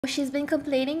She's been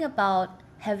complaining about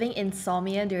having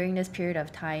insomnia during this period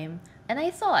of time, and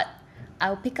I thought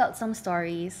I'll pick out some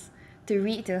stories to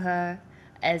read to her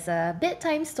as a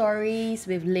bedtime stories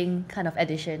with Ling kind of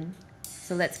edition.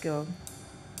 So let's go.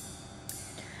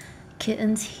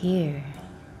 Kittens here,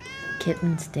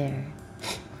 kittens there,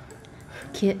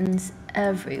 kittens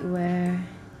everywhere.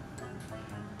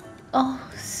 Oh,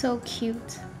 so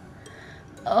cute.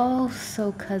 Oh,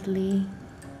 so cuddly.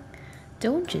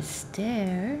 Don't just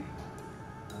stare.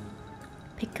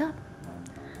 Pick up,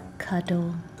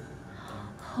 cuddle,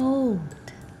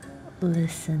 hold,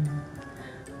 listen,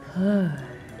 purr.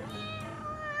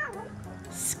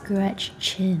 Scratch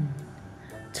chin,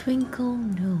 twinkle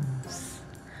nose,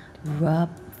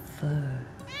 rub fur.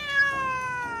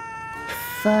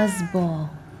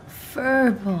 Fuzzball,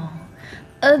 furball,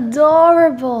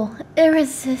 adorable,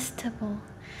 irresistible,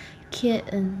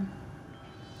 kitten.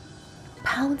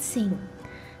 Pouncing,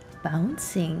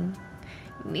 bouncing,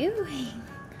 mewing,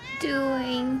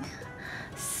 doing,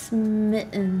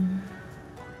 smitten.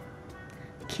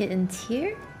 Kittens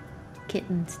here,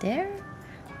 kittens there,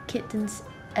 kittens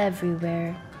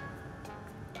everywhere.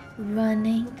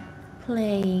 Running,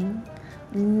 playing,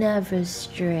 never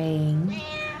straying,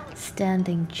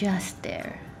 standing just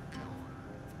there.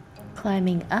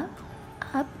 Climbing up,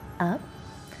 up, up,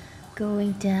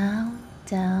 going down,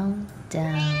 down,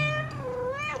 down.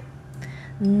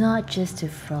 Not just to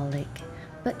frolic,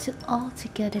 but to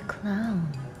altogether clown.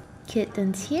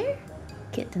 Kittens here,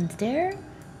 kittens there,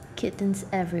 kittens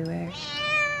everywhere.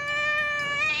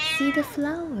 See the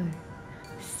flower,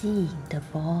 see the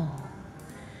ball,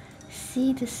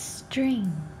 see the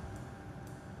string.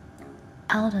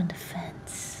 Out on the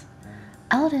fence,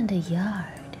 out in the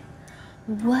yard.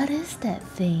 What is that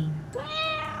thing?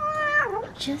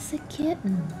 Just a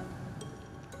kitten.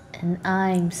 And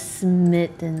I'm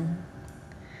smitten.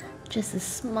 Just a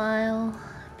smile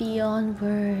beyond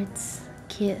words,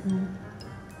 kitten.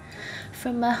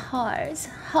 From my heart,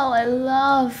 how I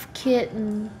love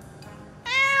kitten.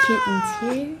 Kittens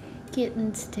here,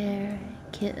 kittens there,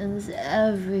 kittens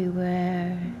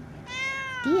everywhere.